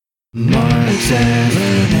Mark's as a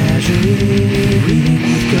menagerie, reading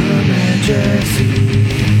with Gum and Jesse.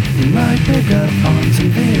 You might pick up on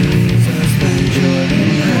some theories or spend your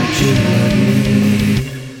energy.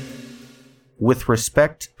 With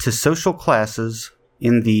respect to social classes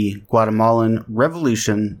in the Guatemalan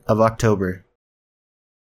Revolution of October.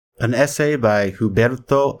 An essay by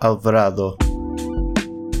Huberto Alvarado.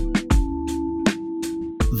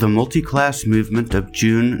 The multi-class movement of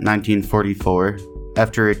June 1944,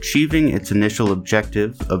 after achieving its initial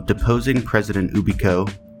objective of deposing President Huberto,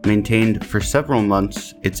 maintained for several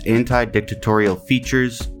months its anti-dictatorial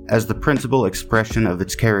features as the principal expression of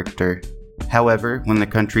its character. However, when the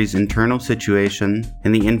country's internal situation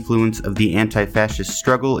and the influence of the anti-fascist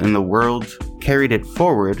struggle in the world carried it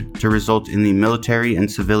forward to result in the military and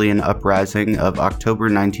civilian uprising of October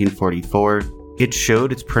 1944, it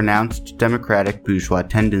showed its pronounced democratic bourgeois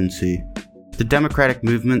tendency. The democratic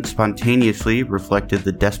movement spontaneously reflected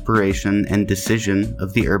the desperation and decision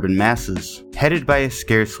of the urban masses, headed by a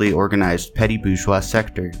scarcely organized petty bourgeois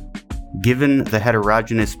sector. Given the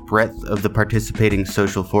heterogeneous breadth of the participating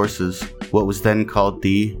social forces, what was then called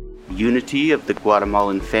the unity of the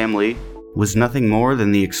Guatemalan family was nothing more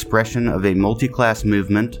than the expression of a multi-class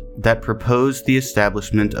movement that proposed the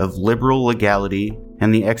establishment of liberal legality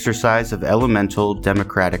and the exercise of elemental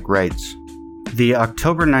democratic rights. The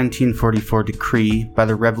October 1944 decree by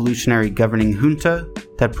the revolutionary governing junta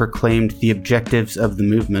that proclaimed the objectives of the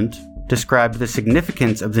movement described the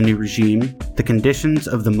significance of the new regime, the conditions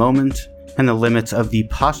of the moment, and the limits of the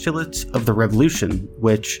postulates of the revolution,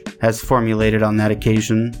 which, as formulated on that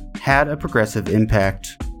occasion, had a progressive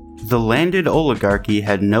impact. The landed oligarchy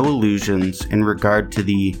had no illusions in regard to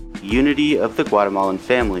the unity of the Guatemalan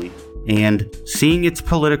family, and, seeing its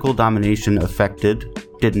political domination affected,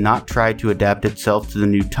 did not try to adapt itself to the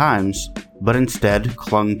new times, but instead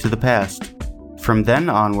clung to the past. From then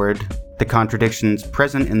onward, the contradictions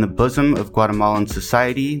present in the bosom of Guatemalan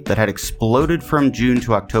society that had exploded from June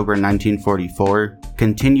to October 1944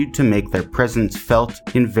 continued to make their presence felt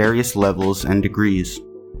in various levels and degrees.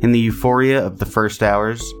 In the euphoria of the first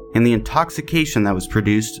hours, in the intoxication that was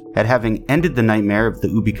produced at having ended the nightmare of the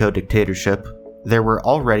Huberto dictatorship, there were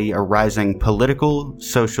already arising political,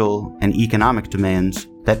 social, and economic demands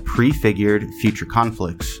that prefigured future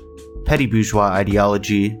conflicts. Petty bourgeois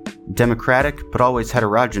ideology, democratic but always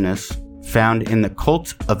heterogeneous, found in the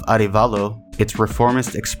cult of Alvarado its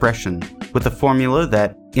reformist expression, with a formula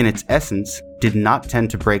that, in its essence, did not tend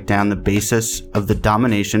to break down the basis of the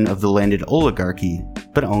domination of the landed oligarchy,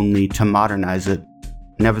 but only to modernize it.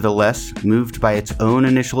 Nevertheless, moved by its own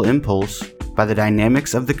initial impulse, by the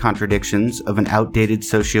dynamics of the contradictions of an outdated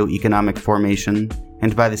socio-economic formation,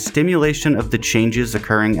 and by the stimulation of the changes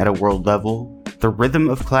occurring at a world level, the rhythm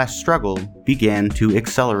of class struggle began to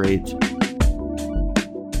accelerate.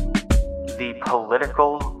 The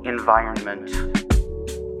political environment.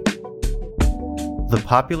 The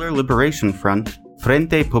Popular Liberation Front,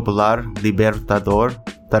 Frente Popular Libertador,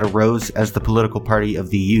 that arose as the political party of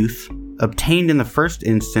the youth, obtained in the first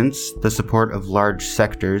instance the support of large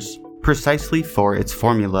sectors, precisely for its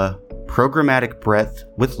formula, programmatic breadth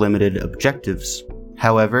with limited objectives.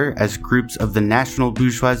 However, as groups of the national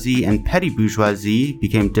bourgeoisie and petty bourgeoisie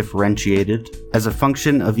became differentiated as a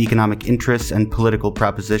function of economic interests and political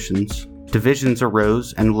propositions, divisions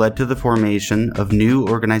arose and led to the formation of new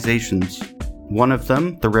organizations. One of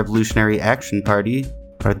them, the Revolutionary Action Party,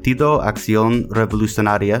 Partido Acción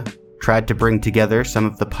Revolucionaria, tried to bring together some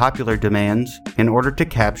of the popular demands in order to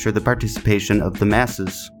capture the participation of the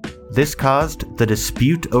masses. This caused the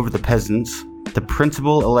dispute over the peasants, the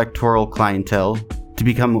principal electoral clientele, to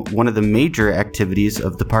become one of the major activities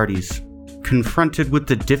of the parties. Confronted with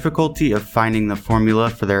the difficulty of finding the formula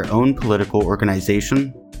for their own political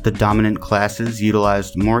organization, the dominant classes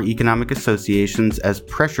utilized more economic associations as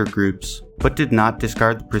pressure groups, but did not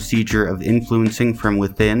discard the procedure of influencing from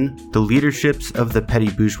within the leaderships of the petty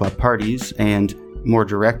bourgeois parties and, more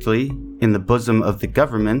directly, in the bosom of the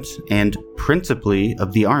government and principally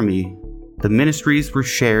of the army. The ministries were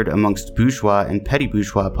shared amongst bourgeois and petty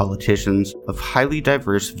bourgeois politicians of highly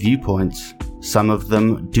diverse viewpoints, some of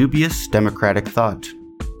them dubious democratic thought.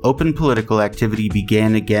 Open political activity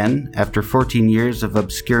began again after 14 years of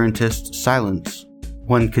obscurantist silence.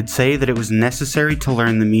 One could say that it was necessary to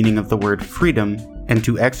learn the meaning of the word freedom and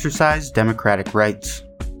to exercise democratic rights.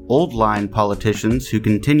 Old-line politicians who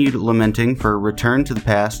continued lamenting for a return to the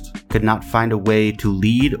past could not find a way to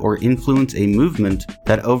lead or influence a movement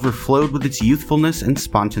that overflowed with its youthfulness and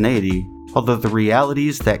spontaneity, although the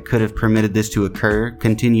realities that could have permitted this to occur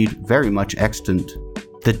continued very much extant.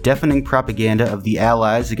 The deafening propaganda of the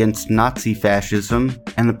Allies against Nazi fascism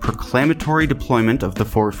and the proclamatory deployment of the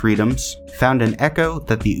Four Freedoms found an echo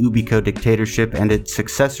that the Ubico dictatorship and its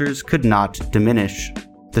successors could not diminish.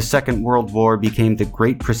 The Second World War became the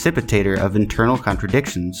great precipitator of internal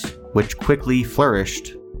contradictions, which quickly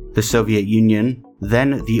flourished. The Soviet Union,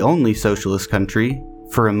 then the only socialist country,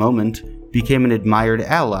 for a moment, became an admired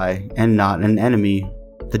ally and not an enemy.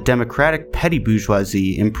 The democratic petty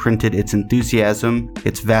bourgeoisie imprinted its enthusiasm,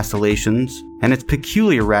 its vacillations, and its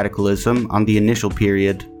peculiar radicalism on the initial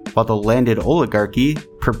period, while the landed oligarchy,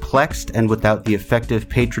 perplexed and without the effective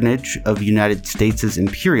patronage of United States'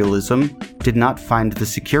 imperialism, did not find the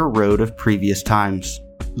secure road of previous times.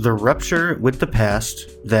 The rupture with the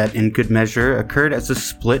past, that in good measure occurred as a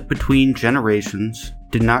split between generations,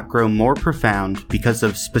 did not grow more profound because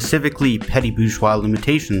of specifically petty bourgeois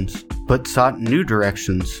limitations, but sought new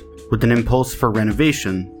directions, with an impulse for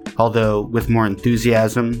renovation, although with more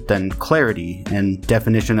enthusiasm than clarity and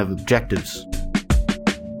definition of objectives.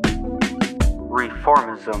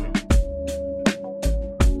 Reformism.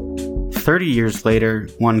 30 years later,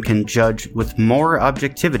 one can judge with more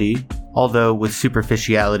objectivity, although with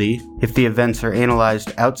superficiality, if the events are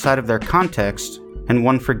analyzed outside of their context, and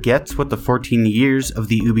one forgets what the 14 years of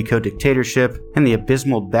the Ubico dictatorship and the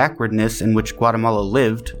abysmal backwardness in which Guatemala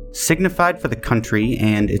lived signified for the country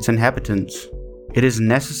and its inhabitants. It is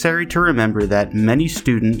necessary to remember that many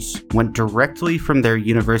students went directly from their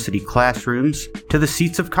university classrooms to the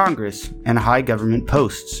seats of Congress and high government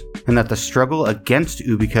posts, and that the struggle against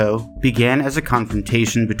Ubico began as a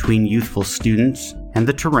confrontation between youthful students and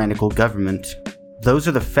the tyrannical government. Those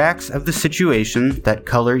are the facts of the situation that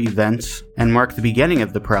color events and mark the beginning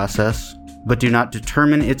of the process, but do not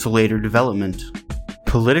determine its later development.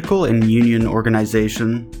 Political and union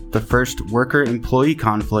organization, the first worker-employee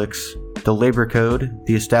conflicts, the labor code,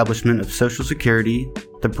 the establishment of Social Security,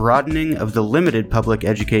 the broadening of the limited public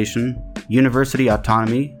education, university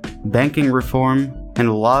autonomy, banking reform,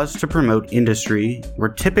 and laws to promote industry were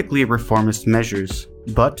typically reformist measures,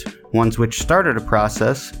 but ones which started a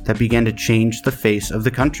process that began to change the face of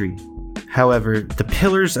the country. However, the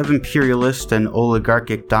pillars of imperialist and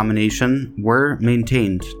oligarchic domination were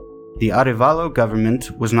maintained. The Arevalo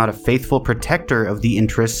government was not a faithful protector of the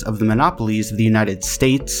interests of the monopolies of the United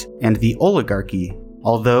States and the oligarchy,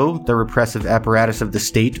 although the repressive apparatus of the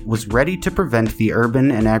state was ready to prevent the urban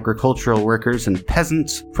and agricultural workers and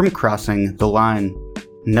peasants from crossing the line.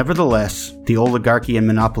 Nevertheless, the oligarchy and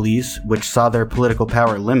monopolies, which saw their political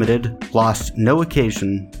power limited, lost no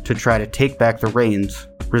occasion to try to take back the reins,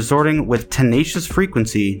 resorting with tenacious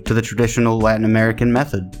frequency to the traditional Latin American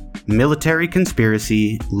method: military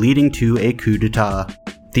conspiracy leading to a coup d'etat.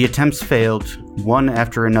 The attempts failed, one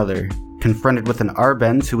after another, confronted with an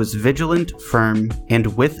Arbenz who was vigilant, firm,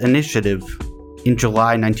 and with initiative. In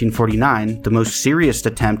July 1949, the most serious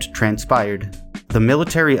attempt transpired: the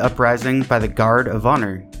military uprising by the Guard of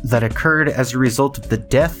Honor that occurred as a result of the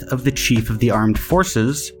death of the chief of the armed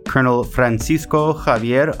forces, Colonel Francisco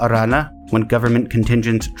Javier Arana, when government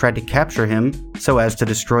contingents tried to capture him so as to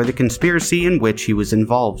destroy the conspiracy in which he was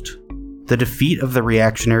involved. The defeat of the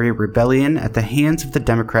reactionary rebellion at the hands of the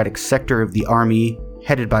democratic sector of the army,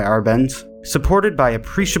 headed by Arbenz, supported by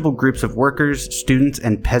appreciable groups of workers, students,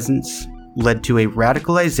 and peasants, led to a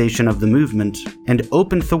radicalization of the movement and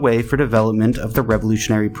opened the way for development of the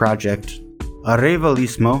revolutionary project.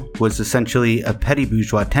 Arevalismo was essentially a petty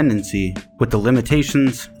bourgeois tendency, with the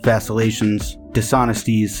limitations, vacillations,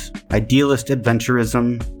 dishonesties, idealist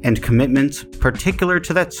adventurism, and commitments particular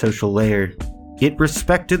to that social layer. It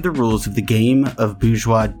respected the rules of the game of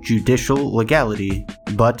bourgeois judicial legality,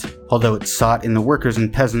 but, although it sought in the workers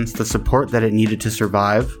and peasants the support that it needed to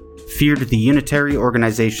survive, feared the unitary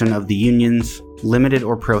organization of the unions, limited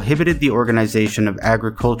or prohibited the organization of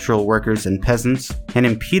agricultural workers and peasants, and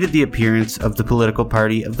impeded the appearance of the political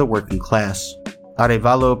party of the working class.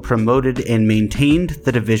 Arevalo promoted and maintained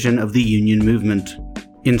the division of the union movement.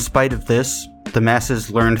 In spite of this, the masses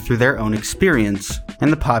learned through their own experience,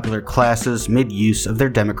 and the popular classes made use of their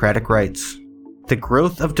democratic rights. The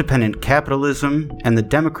growth of dependent capitalism and the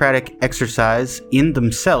democratic exercise in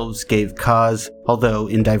themselves gave cause, although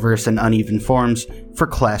in diverse and uneven forms, for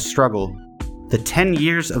class struggle. The 10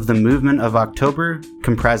 years of the Movement of October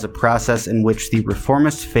comprise a process in which the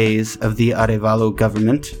reformist phase of the Arevalo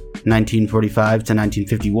government, 1945 to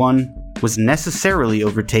 1951, was necessarily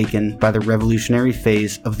overtaken by the revolutionary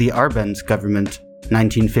phase of the Arbenz government,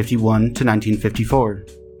 1951 to 1954.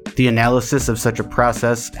 The analysis of such a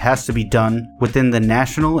process has to be done within the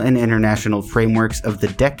national and international frameworks of the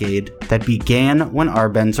decade that began when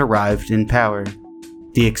Arbenz arrived in power.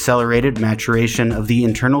 The accelerated maturation of the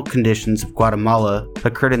internal conditions of Guatemala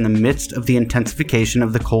occurred in the midst of the intensification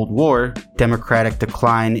of the Cold War, democratic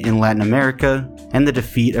decline in Latin America, and the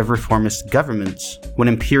defeat of reformist governments, when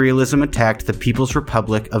imperialism attacked the People's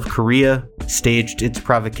Republic of Korea, staged its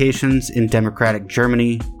provocations in democratic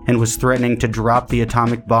Germany, and was threatening to drop the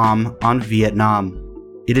atomic bomb on Vietnam.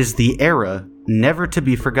 It is the era, never to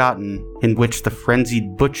be forgotten, in which the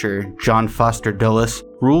frenzied butcher John Foster Dulles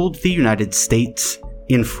ruled the United States,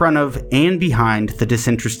 in front of and behind the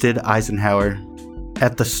disinterested Eisenhower.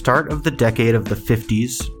 At the start of the decade of the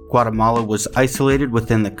 50s, Guatemala was isolated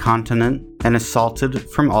within the continent and assaulted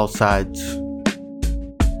from all sides.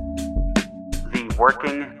 The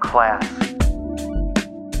working class.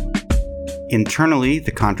 Internally,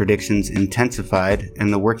 the contradictions intensified,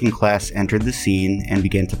 and the working class entered the scene and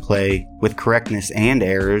began to play, with correctness and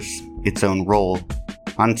errors, its own role.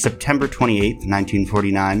 On September 28,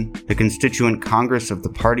 1949, the Constituent Congress of the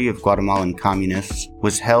Party of Guatemalan Communists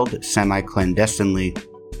was held semi-clandestinely.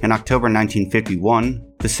 In October 1951,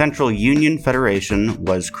 the Central Union Federation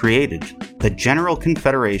was created, the General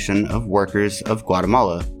Confederation of Workers of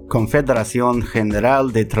Guatemala, Confederación General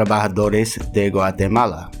de Trabajadores de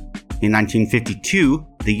Guatemala. In 1952,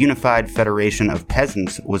 the Unified Federation of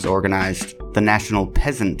Peasants was organized, the National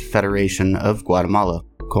Peasant Federation of Guatemala,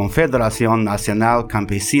 Confederación Nacional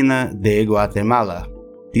Campesina de Guatemala.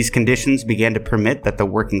 These conditions began to permit that the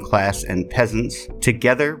working class and peasants,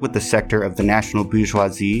 together with the sector of the national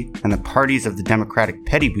bourgeoisie and the parties of the democratic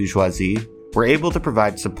petty bourgeoisie, were able to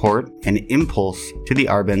provide support and impulse to the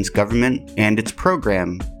Arbenz government and its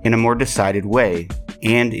program in a more decided way,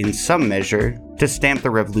 and in some measure, to stamp the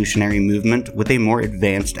revolutionary movement with a more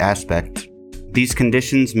advanced aspect. These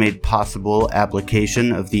conditions made possible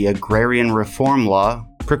application of the Agrarian Reform Law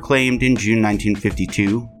proclaimed in June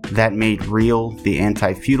 1952 that made real the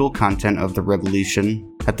anti-feudal content of the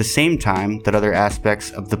revolution, at the same time that other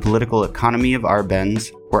aspects of the political economy of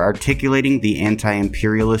Arbenz were articulating the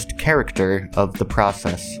anti-imperialist character of the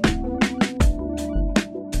process.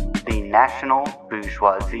 The National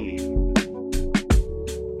Bourgeoisie.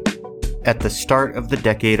 At the start of the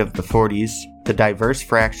decade of the 40s, the diverse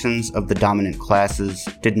fractions of the dominant classes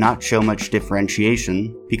did not show much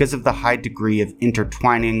differentiation because of the high degree of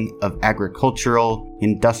intertwining of agricultural,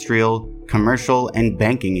 industrial, commercial, and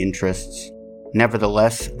banking interests.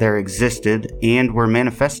 Nevertheless, there existed and were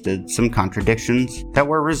manifested some contradictions that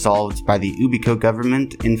were resolved by the Huberto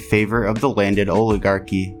government in favor of the landed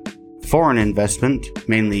oligarchy. Foreign investment,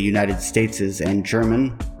 mainly United States' and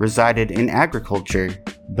German, resided in agriculture,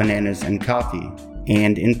 bananas and coffee,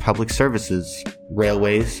 and in public services,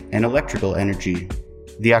 railways, and electrical energy.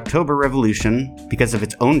 The October Revolution, because of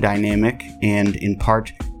its own dynamic and, in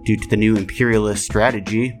part, due to the new imperialist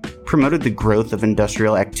strategy, promoted the growth of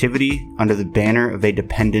industrial activity under the banner of a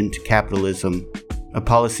dependent capitalism. A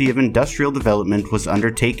policy of industrial development was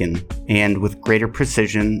undertaken, and with greater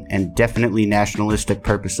precision and definitely nationalistic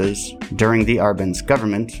purposes, during the Arbenz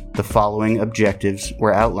government, the following objectives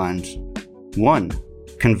were outlined. 1.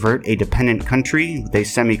 Convert a dependent country with a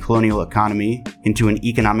semi-colonial economy into an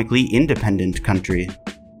economically independent country.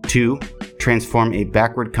 2. Transform a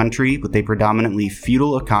backward country with a predominantly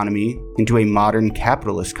feudal economy into a modern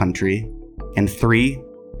capitalist country. And 3.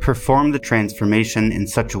 Perform the transformation in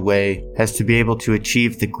such a way as to be able to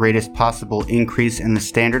achieve the greatest possible increase in the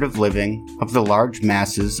standard of living of the large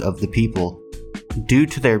masses of the people. Due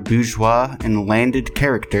to their bourgeois and landed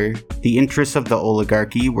character, the interests of the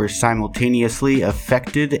oligarchy were simultaneously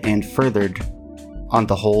affected and furthered. On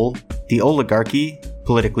the whole, the oligarchy,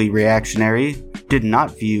 politically reactionary, did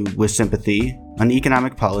not view with sympathy an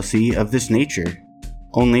economic policy of this nature.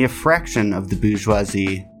 Only a fraction of the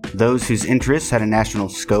bourgeoisie, those whose interests had a national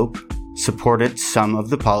scope, supported some of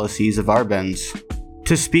the policies of Arbenz.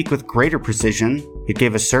 To speak with greater precision, it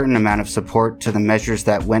gave a certain amount of support to the measures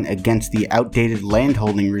that went against the outdated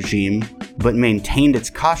landholding regime, but maintained its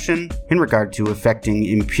caution in regard to affecting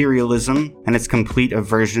imperialism and its complete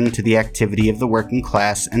aversion to the activity of the working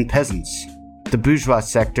class and peasants. The bourgeois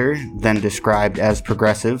sector, then described as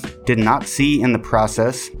progressive, did not see in the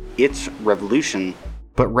process its revolution,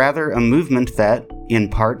 but rather a movement that, in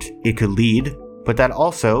part, it could lead, but that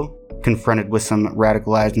also, confronted with some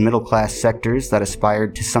radicalized middle-class sectors that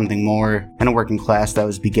aspired to something more, and a working class that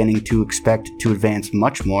was beginning to expect to advance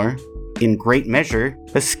much more, in great measure,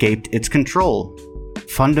 escaped its control.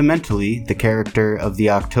 Fundamentally, the character of the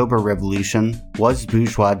October Revolution was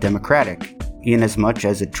bourgeois democratic, inasmuch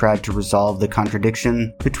as it tried to resolve the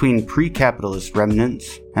contradiction between pre-capitalist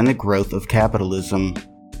remnants and the growth of capitalism.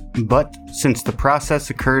 But, since the process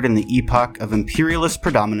occurred in the epoch of imperialist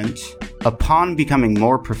predominance, upon becoming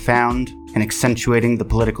more profound, and accentuating the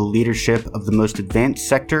political leadership of the most advanced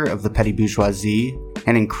sector of the petty bourgeoisie,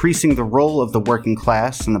 and increasing the role of the working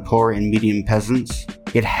class and the poor and medium peasants,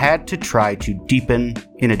 it had to try to deepen,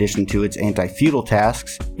 in addition to its anti-feudal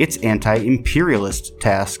tasks, its anti-imperialist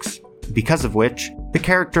tasks, because of which the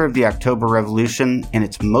character of the October Revolution in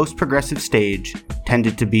its most progressive stage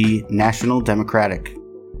tended to be national democratic.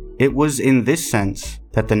 It was in this sense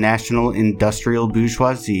that the national industrial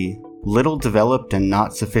bourgeoisie, little developed and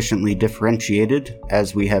not sufficiently differentiated,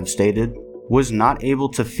 as we have stated, was not able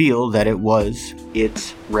to feel that it was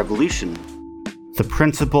its revolution. The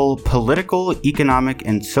principal political, economic,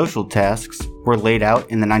 and social tasks were laid out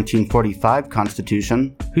in the 1945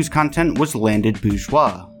 Constitution, whose content was landed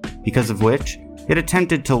bourgeois, because of which it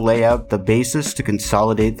attempted to lay out the basis to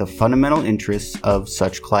consolidate the fundamental interests of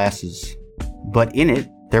such classes. But in it,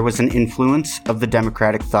 there was an influence of the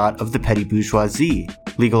democratic thought of the petty bourgeoisie,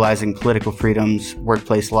 legalizing political freedoms,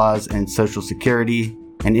 workplace laws, and social security,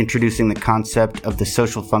 and introducing the concept of the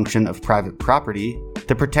social function of private property,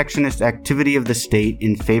 the protectionist activity of the state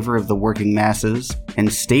in favor of the working masses,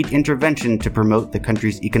 and state intervention to promote the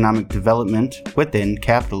country's economic development within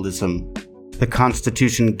capitalism. The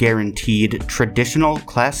Constitution guaranteed traditional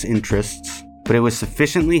class interests, but it was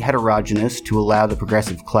sufficiently heterogeneous to allow the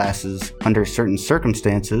progressive classes, under certain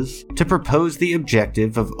circumstances, to propose the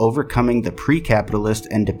objective of overcoming the pre-capitalist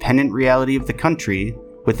and dependent reality of the country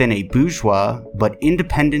within a bourgeois but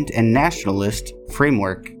independent and nationalist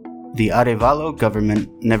framework. The Arevalo government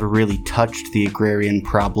never really touched the agrarian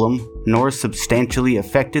problem, nor substantially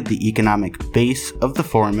affected the economic base of the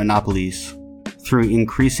foreign monopolies. Through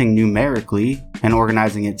increasing numerically and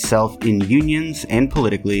organizing itself in unions and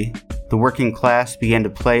politically, the working class began to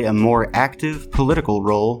play a more active political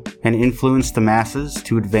role and influence the masses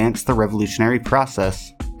to advance the revolutionary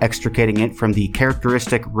process, extricating it from the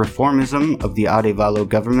characteristic reformism of the Arevalo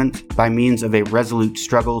government by means of a resolute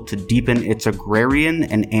struggle to deepen its agrarian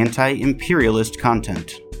and anti-imperialist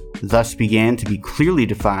content. Thus began to be clearly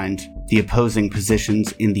defined the opposing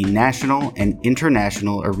positions in the national and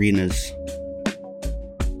international arenas.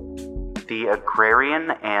 The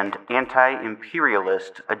agrarian and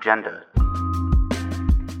anti-imperialist agenda.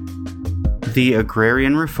 The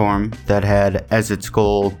agrarian reform that had as its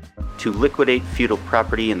goal to liquidate feudal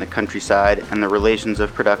property in the countryside and the relations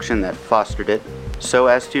of production that fostered it, so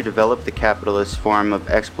as to develop the capitalist form of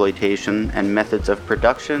exploitation and methods of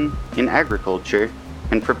production in agriculture,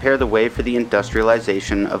 and prepare the way for the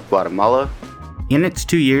industrialization of Guatemala, in its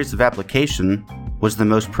 2 years of application, was the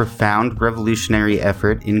most profound revolutionary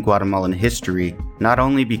effort in Guatemalan history, not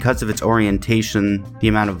only because of its orientation, the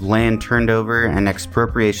amount of land turned over and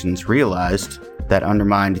expropriations realized that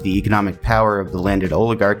undermined the economic power of the landed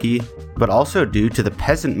oligarchy, but also due to the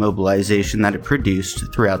peasant mobilization that it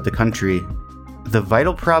produced throughout the country. The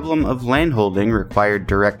vital problem of landholding required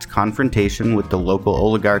direct confrontation with the local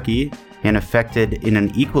oligarchy and affected in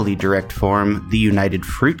an equally direct form the United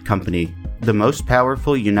Fruit Company, the most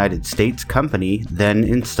powerful United States company then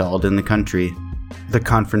installed in the country. The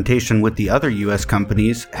confrontation with the other U.S.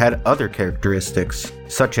 companies had other characteristics,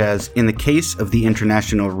 such as in the case of the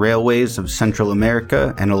International Railways of Central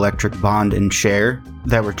America and Electric Bond and Share,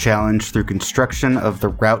 that were challenged through construction of the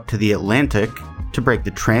route to the Atlantic to break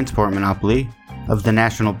the transport monopoly, of the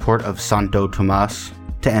National Port of Santo Tomas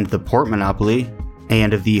to end the port monopoly,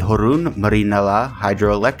 and of the Horun Marinela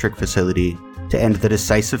hydroelectric facility to end the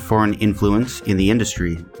decisive foreign influence in the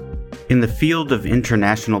industry. In the field of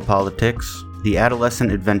international politics, the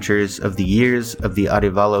adolescent adventures of the years of the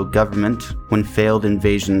Arevalo government, when failed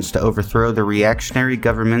invasions to overthrow the reactionary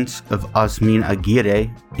governments of Osmin Aguirre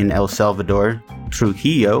in El Salvador,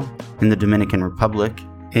 Trujillo in the Dominican Republic,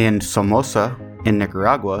 and Somoza in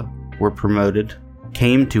Nicaragua, were promoted,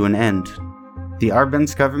 came to an end. The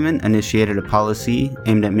Arbenz government initiated a policy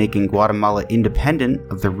aimed at making Guatemala independent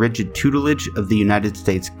of the rigid tutelage of the United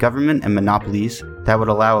States government and monopolies that would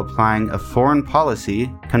allow applying a foreign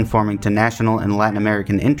policy conforming to national and Latin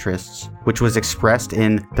American interests, which was expressed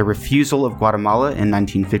in the refusal of Guatemala in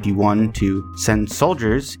 1951 to send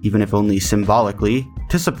soldiers, even if only symbolically,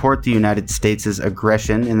 to support the United States'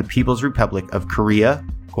 aggression in the People's Republic of Korea,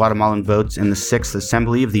 Guatemalan votes in the 6th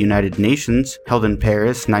Assembly of the United Nations, held in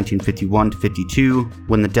Paris 1951-52,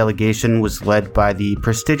 when the delegation was led by the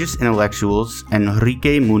prestigious intellectuals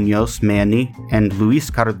Enrique Muñoz Meany and Luis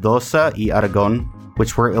Cardosa y Aragon,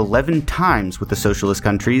 which were 11 times with the socialist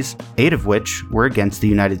countries, 8 of which were against the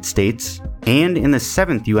United States, and in the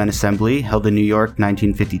 7th UN Assembly, held in New York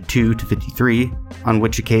 1952-53, on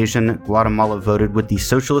which occasion Guatemala voted with the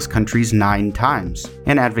socialist countries 9 times,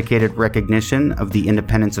 and advocated recognition of the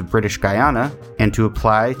independence of British Guyana, and to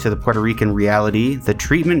apply to the Puerto Rican reality the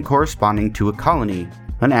treatment corresponding to a colony,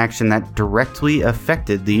 an action that directly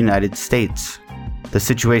affected the United States. The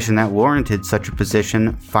situation that warranted such a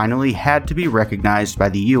position finally had to be recognized by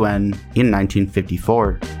the UN in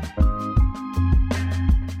 1954.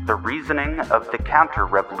 The reasoning of the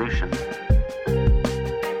counter-revolution.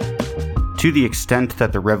 To the extent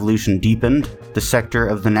that the revolution deepened, the sector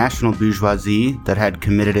of the national bourgeoisie that had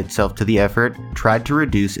committed itself to the effort tried to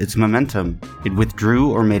reduce its momentum. It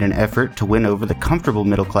withdrew or made an effort to win over the comfortable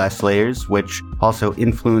middle-class layers, which, also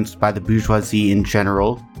influenced by the bourgeoisie in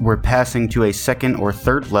general, were passing to a second or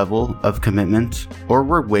third level of commitment, or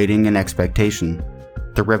were waiting in expectation.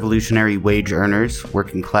 The revolutionary wage earners,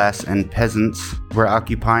 working class, and peasants were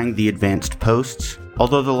occupying the advanced posts,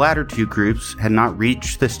 although the latter two groups had not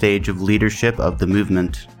reached the stage of leadership of the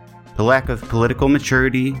movement. The lack of political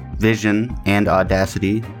maturity, vision, and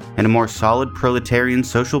audacity, and a more solid proletarian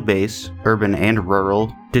social base, urban and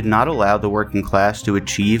rural, did not allow the working class to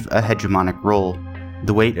achieve a hegemonic role.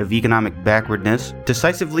 The weight of economic backwardness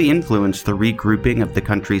decisively influenced the regrouping of the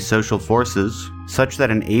country's social forces, such that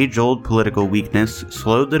an age-old political weakness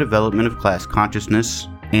slowed the development of class consciousness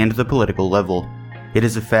and the political level. It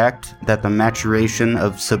is a fact that the maturation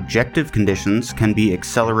of subjective conditions can be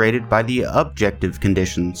accelerated by the objective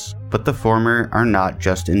conditions, but the former are not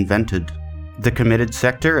just invented. The committed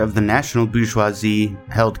sector of the national bourgeoisie,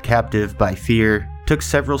 held captive by fear, took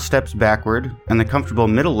several steps backward, and the comfortable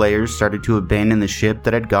middle layers started to abandon the ship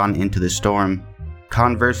that had gone into the storm.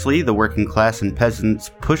 Conversely, the working class and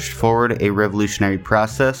peasants pushed forward a revolutionary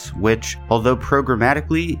process which, although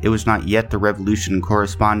programmatically it was not yet the revolution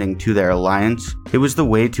corresponding to their alliance, it was the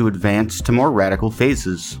way to advance to more radical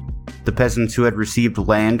phases. The peasants who had received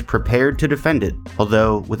land prepared to defend it,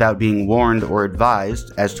 although without being warned or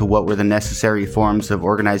advised as to what were the necessary forms of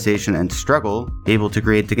organization and struggle, able to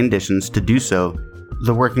create the conditions to do so.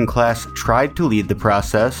 The working class tried to lead the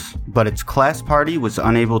process, but its class party was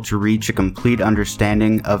unable to reach a complete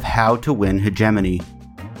understanding of how to win hegemony.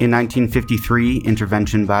 In 1953,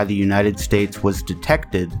 intervention by the United States was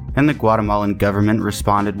detected, and the Guatemalan government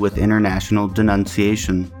responded with international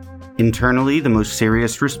denunciation. Internally, the most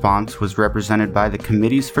serious response was represented by the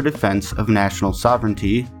Committees for Defense of National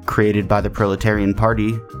Sovereignty, created by the Proletarian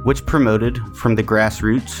Party, which promoted, from the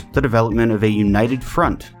grassroots, the development of a united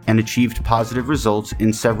front and achieved positive results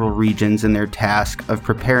in several regions in their task of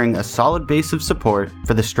preparing a solid base of support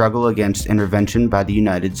for the struggle against intervention by the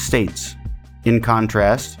United States. In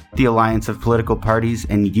contrast, the alliance of political parties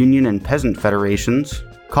and union and peasant federations,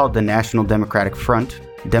 called the National Democratic Front,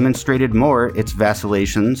 demonstrated more its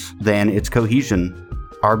vacillations than its cohesion.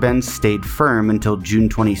 Arbenz stayed firm until June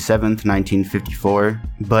 27, 1954,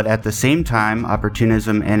 but at the same time,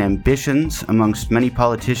 opportunism and ambitions amongst many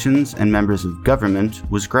politicians and members of government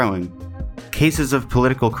was growing. Cases of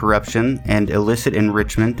political corruption and illicit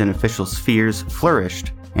enrichment in official spheres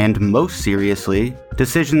flourished, and most seriously,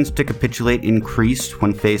 decisions to capitulate increased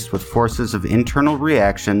when faced with forces of internal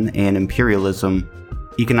reaction and imperialism.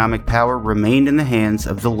 Economic power remained in the hands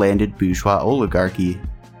of the landed bourgeois oligarchy.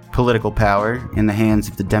 Political power, in the hands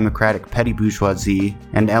of the democratic petty bourgeoisie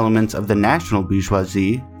and elements of the national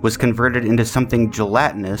bourgeoisie, was converted into something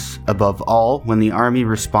gelatinous, above all when the army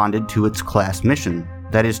responded to its class mission.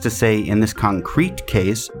 That is to say, in this concrete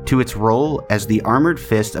case, to its role as the armored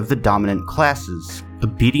fist of the dominant classes,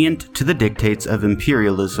 obedient to the dictates of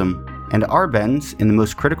imperialism. And Arbenz, in the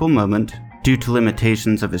most critical moment, due to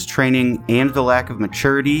limitations of his training and the lack of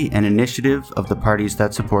maturity and initiative of the parties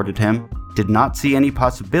that supported him, did not see any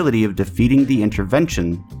possibility of defeating the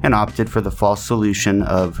intervention and opted for the false solution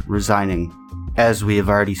of resigning. As we have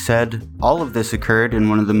already said, all of this occurred in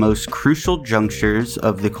one of the most crucial junctures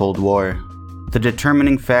of the Cold War. The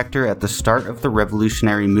determining factor at the start of the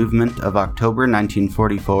revolutionary movement of October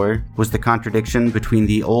 1944 was the contradiction between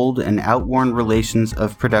the old and outworn relations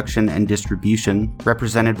of production and distribution,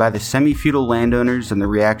 represented by the semi-feudal landowners and the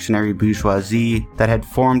reactionary bourgeoisie that had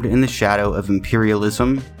formed in the shadow of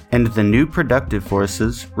imperialism, and the new productive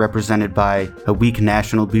forces, represented by a weak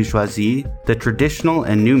national bourgeoisie, the traditional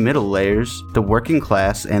and new middle layers, the working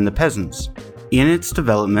class, and the peasants. In its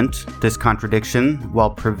development, this contradiction, while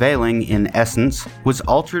prevailing in essence, was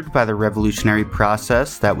altered by the revolutionary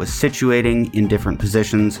process that was situating in different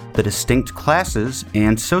positions the distinct classes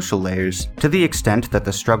and social layers, to the extent that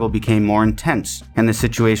the struggle became more intense, and the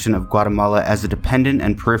situation of Guatemala as a dependent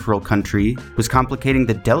and peripheral country was complicating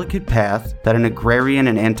the delicate path that an agrarian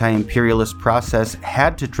and anti-imperialist process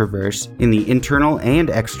had to traverse in the internal and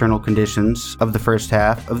external conditions of the first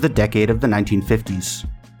half of the decade of the 1950s.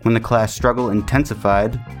 When the class struggle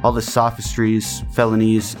intensified, all the sophistries,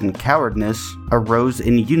 felonies, and cowardice arose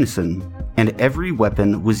in unison, and every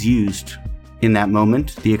weapon was used. In that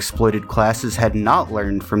moment, the exploited classes had not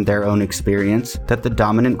learned from their own experience that the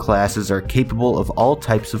dominant classes are capable of all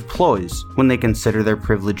types of ploys when they consider their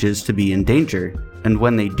privileges to be in danger, and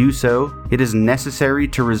when they do so, it is necessary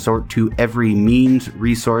to resort to every means,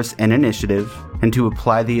 resource, and initiative, and to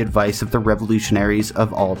apply the advice of the revolutionaries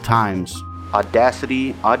of all times.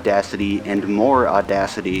 Audacity, audacity, and more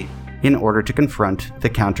audacity in order to confront the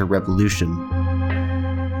counter-revolution.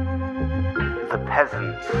 The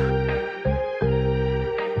peasants.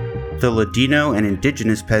 The Ladino and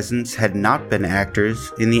indigenous peasants had not been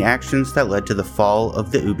actors in the actions that led to the fall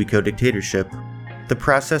of the Ubico dictatorship. The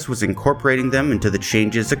process was incorporating them into the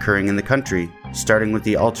changes occurring in the country, starting with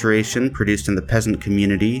the alteration produced in the peasant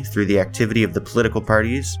community through the activity of the political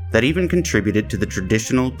parties that even contributed to the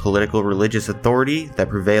traditional political religious authority that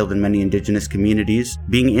prevailed in many indigenous communities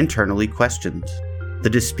being internally questioned. The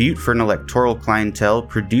dispute for an electoral clientele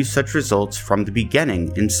produced such results from the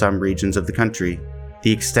beginning in some regions of the country.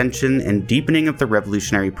 The extension and deepening of the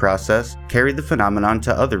revolutionary process carried the phenomenon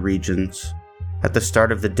to other regions. At the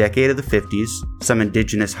start of the decade of the 50s, some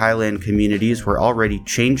indigenous highland communities were already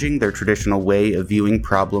changing their traditional way of viewing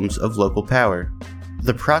problems of local power.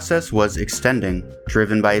 The process was extending,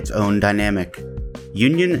 driven by its own dynamic.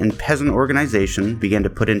 Union and peasant organization began to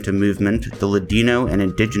put into movement the Ladino and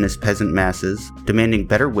indigenous peasant masses, demanding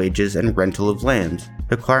better wages and rental of land,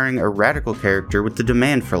 acquiring a radical character with the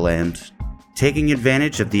demand for land. Taking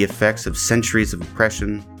advantage of the effects of centuries of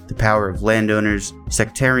oppression, the power of landowners,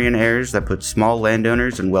 sectarian errors that put small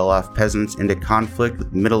landowners and well-off peasants into conflict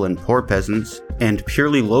with middle and poor peasants, and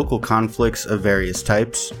purely local conflicts of various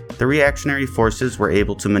types, the reactionary forces were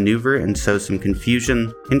able to maneuver and sow some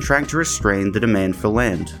confusion in trying to restrain the demand for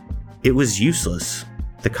land. It was useless.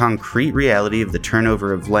 The concrete reality of the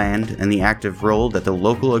turnover of land and the active role that the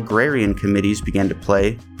local agrarian committees began to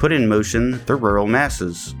play put in motion the rural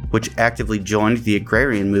masses, which actively joined the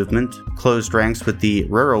agrarian movement, closed ranks with the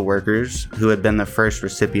rural workers, who had been the first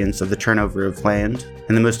recipients of the turnover of land,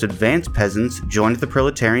 and the most advanced peasants joined the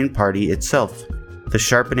proletarian party itself. The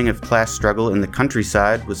sharpening of class struggle in the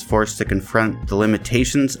countryside was forced to confront the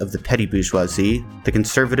limitations of the petty bourgeoisie, the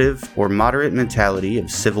conservative or moderate mentality of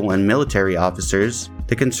civil and military officers,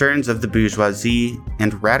 the concerns of the bourgeoisie,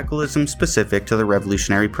 and radicalism specific to the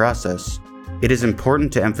revolutionary process. It is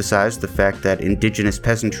important to emphasize the fact that indigenous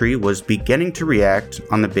peasantry was beginning to react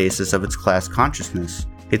on the basis of its class consciousness,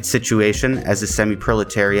 its situation as a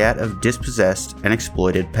semi-proletariat of dispossessed and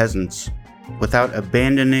exploited peasants. Without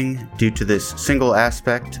abandoning, due to this single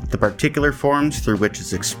aspect, the particular forms through which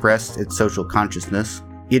it expressed its social consciousness,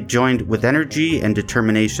 it joined with energy and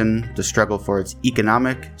determination the struggle for its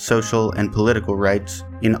economic, social, and political rights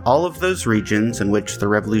in all of those regions in which the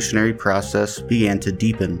revolutionary process began to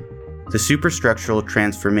deepen. The superstructural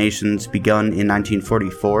transformations begun in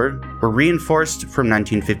 1944 were reinforced from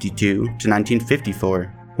 1952 to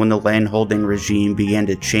 1954, when the landholding regime began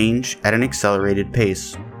to change at an accelerated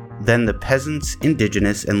pace. Then the peasants,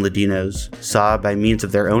 indigenous, and Ladinos saw, by means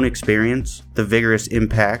of their own experience, the vigorous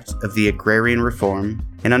impact of the agrarian reform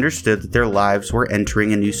and understood that their lives were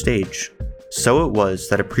entering a new stage. So it was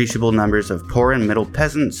that appreciable numbers of poor and middle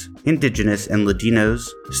peasants, indigenous, and Ladinos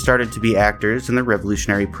started to be actors in the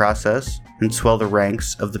revolutionary process and swell the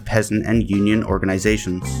ranks of the peasant and union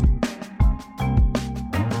organizations.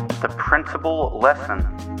 The principal lesson.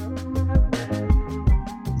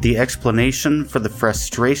 The explanation for the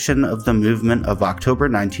frustration of the movement of October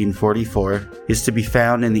 1944 is to be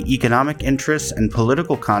found in the economic interests and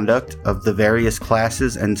political conduct of the various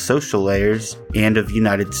classes and social layers and of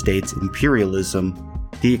United States imperialism.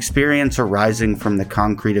 The experience arising from the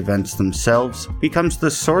concrete events themselves becomes the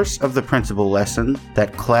source of the principal lesson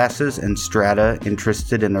that classes and strata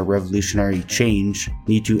interested in a revolutionary change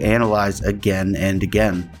need to analyze again and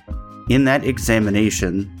again. In that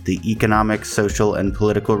examination, the economic, social, and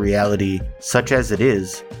political reality, such as it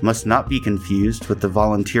is, must not be confused with the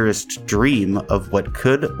volunteerist dream of what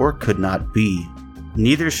could or could not be.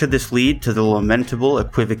 Neither should this lead to the lamentable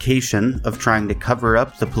equivocation of trying to cover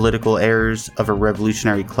up the political errors of a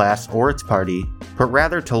revolutionary class or its party, but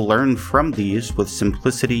rather to learn from these with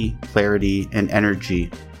simplicity, clarity, and energy.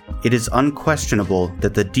 It is unquestionable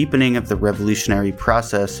that the deepening of the revolutionary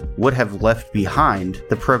process would have left behind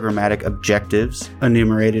the programmatic objectives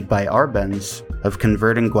enumerated by Arbenz of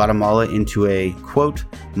converting Guatemala into a, quote,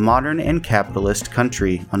 modern and capitalist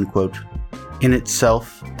country, unquote. In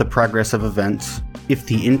itself, the progress of events, if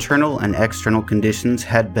the internal and external conditions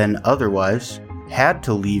had been otherwise, had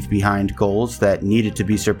to leave behind goals that needed to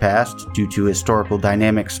be surpassed due to historical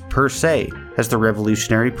dynamics per se, as the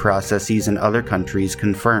revolutionary processes in other countries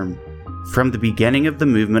confirm. From the beginning of the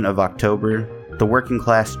movement of October, the working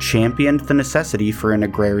class championed the necessity for an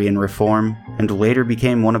agrarian reform, and later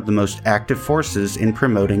became one of the most active forces in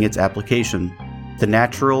promoting its application. The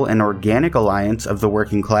natural and organic alliance of the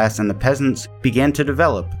working class and the peasants began to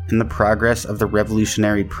develop, and the progress of the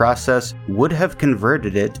revolutionary process would have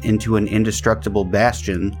converted it into an indestructible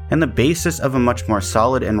bastion and the basis of a much more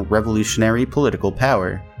solid and revolutionary political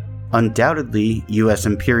power. Undoubtedly, U.S.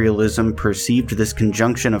 imperialism perceived this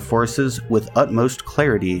conjunction of forces with utmost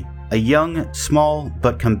clarity. A young, small,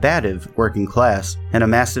 but combative working class, and a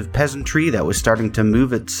massive peasantry that was starting to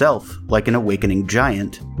move itself like an awakening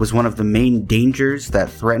giant, was one of the main dangers that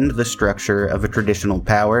threatened the structure of a traditional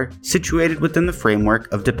power situated within the framework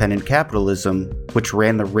of dependent capitalism, which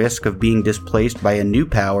ran the risk of being displaced by a new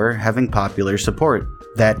power having popular support,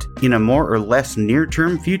 that, in a more or less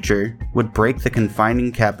near-term future, would break the confining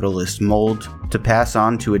capitalist mold to pass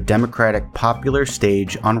on to a democratic popular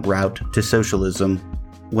stage en route to socialism.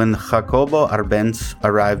 When Jacobo Arbenz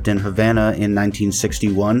arrived in Havana in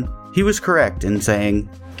 1961, he was correct in saying,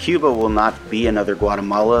 "Cuba will not be another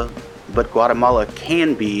Guatemala, but Guatemala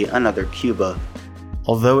can be another Cuba."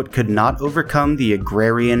 Although it could not overcome the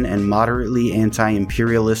agrarian and moderately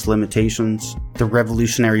anti-imperialist limitations, the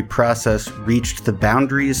revolutionary process reached the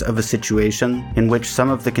boundaries of a situation in which some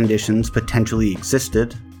of the conditions potentially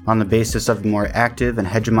existed, on the basis of a more active and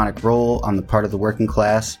hegemonic role on the part of the working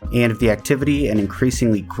class, and of the activity and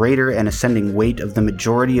increasingly greater and ascending weight of the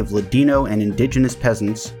majority of Ladino and indigenous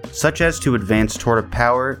peasants, such as to advance toward a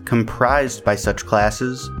power comprised by such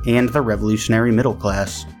classes and the revolutionary middle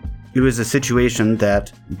class. It was a situation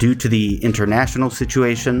that, due to the international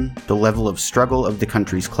situation, the level of struggle of the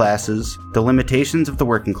country's classes, the limitations of the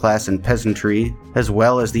working class and peasantry, as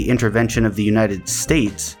well as the intervention of the United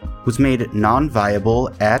States, was made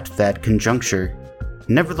non-viable at that conjuncture.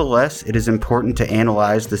 Nevertheless, it is important to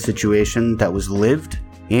analyze the situation that was lived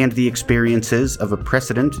and the experiences of a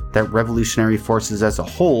precedent that revolutionary forces as a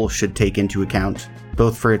whole should take into account,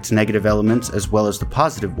 both for its negative elements as well as the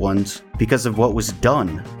positive ones, because of what was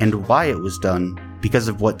done and why it was done, because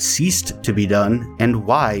of what ceased to be done and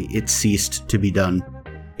why it ceased to be done.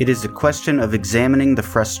 It is a question of examining the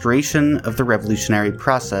frustration of the revolutionary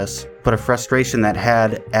process, but a frustration that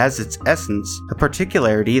had, as its essence, a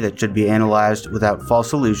particularity that should be analyzed without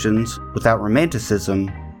false illusions, without romanticism,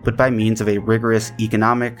 but by means of a rigorous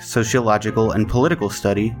economic, sociological, and political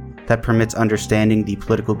study that permits understanding the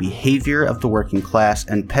political behavior of the working class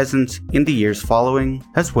and peasants in the years following,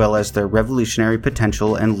 as well as their revolutionary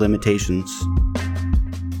potential and limitations.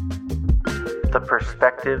 The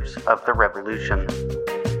perspectives of the revolution.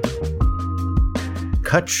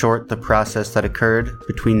 Cut short the process that occurred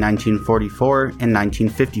between 1944 and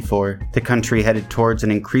 1954, the country headed towards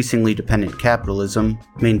an increasingly dependent capitalism,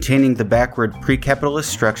 maintaining the backward pre-capitalist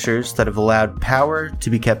structures that have allowed power to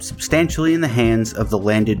be kept substantially in the hands of the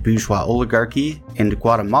landed bourgeois oligarchy and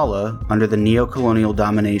Guatemala under the neo-colonial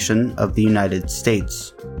domination of the United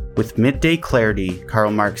States. With midday clarity,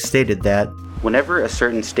 Karl Marx stated that, whenever a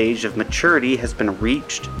certain stage of maturity has been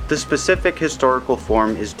reached, the specific historical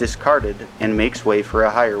form is discarded and makes way for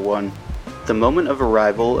a higher one. The moment of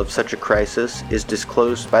arrival of such a crisis is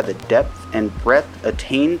disclosed by the depth and breadth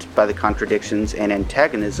attained by the contradictions and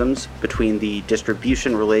antagonisms between the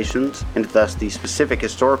distribution relations, and thus the specific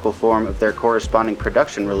historical form of their corresponding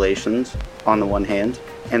production relations, on the one hand,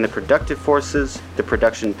 and the productive forces, the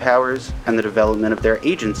production powers, and the development of their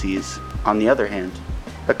agencies, on the other hand.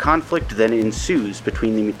 A conflict then ensues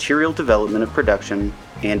between the material development of production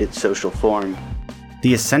and its social form.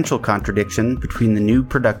 The essential contradiction between the new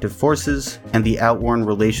productive forces and the outworn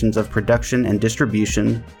relations of production and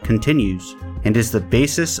distribution continues, and is the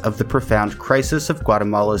basis of the profound crisis of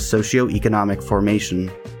Guatemala's socio-economic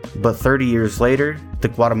formation. But 30 years later, the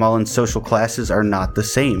Guatemalan social classes are not the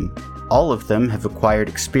same. All of them have acquired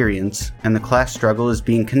experience, and the class struggle is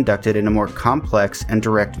being conducted in a more complex and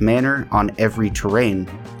direct manner on every terrain: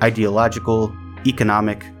 ideological,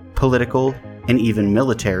 economic, political, and even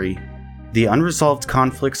military. The unresolved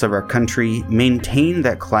conflicts of our country maintain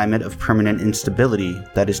that climate of permanent instability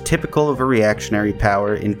that is typical of a reactionary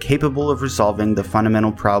power incapable of resolving the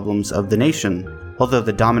fundamental problems of the nation. Although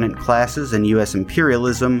the dominant classes in U.S.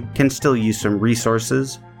 imperialism can still use some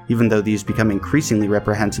resources, even though these become increasingly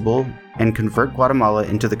reprehensible, and convert Guatemala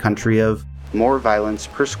into the country of more violence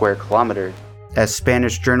per square kilometer. As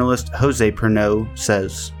Spanish journalist Jose Pernot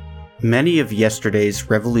says, "Many of yesterday's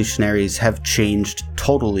revolutionaries have changed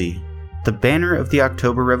totally. The banner of the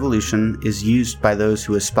October Revolution is used by those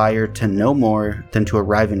who aspire to no more than to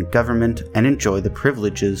arrive in government and enjoy the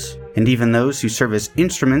privileges. And even those who serve as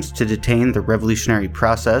instruments to detain the revolutionary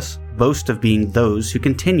process boast of being those who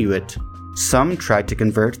continue it. Some tried to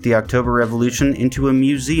convert the October Revolution into a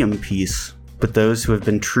museum piece, but those who have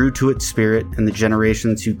been true to its spirit and the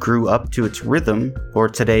generations who grew up to its rhythm, or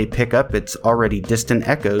today pick up its already distant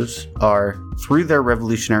echoes, are, through their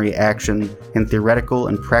revolutionary action and theoretical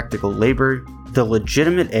and practical labor, the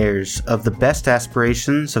legitimate heirs of the best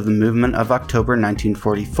aspirations of the movement of October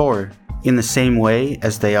 1944, in the same way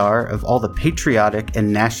as they are of all the patriotic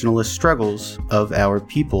and nationalist struggles of our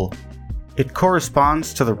people. It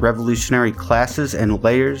corresponds to the revolutionary classes and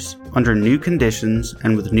layers, under new conditions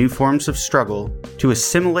and with new forms of struggle, to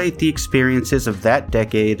assimilate the experiences of that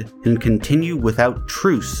decade and continue without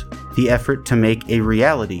truce the effort to make a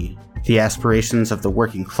reality the aspirations of the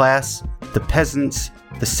working class, the peasants,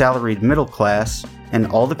 the salaried middle class, and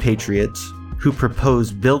all the patriots who propose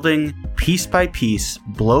building, piece by piece,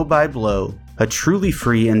 blow by blow, a truly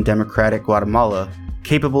free and democratic Guatemala,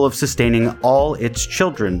 capable of sustaining all its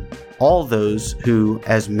children, all those who,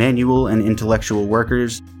 as manual and intellectual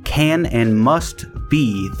workers, can and must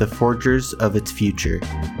be the forgers of its future."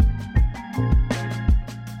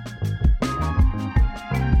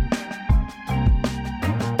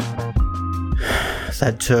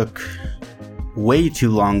 That took way too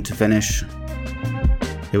long to finish.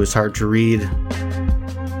 It was hard to read,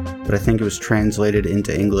 but I think it was translated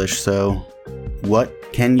into English, so what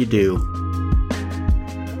can you do?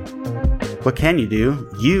 What can you do?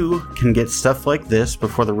 You can get stuff like this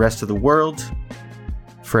before the rest of the world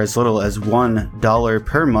for as little as $1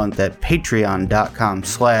 per month at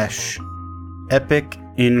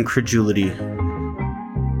patreon.com/epicincredulity.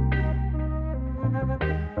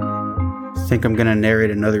 I think I'm going to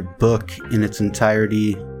narrate another book in its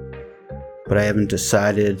entirety, but I haven't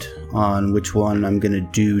decided on which one I'm going to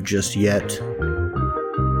do just yet.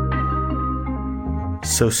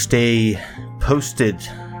 So stay posted.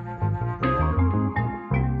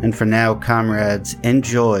 And for now, comrades,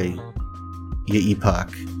 enjoy your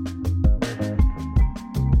epoch.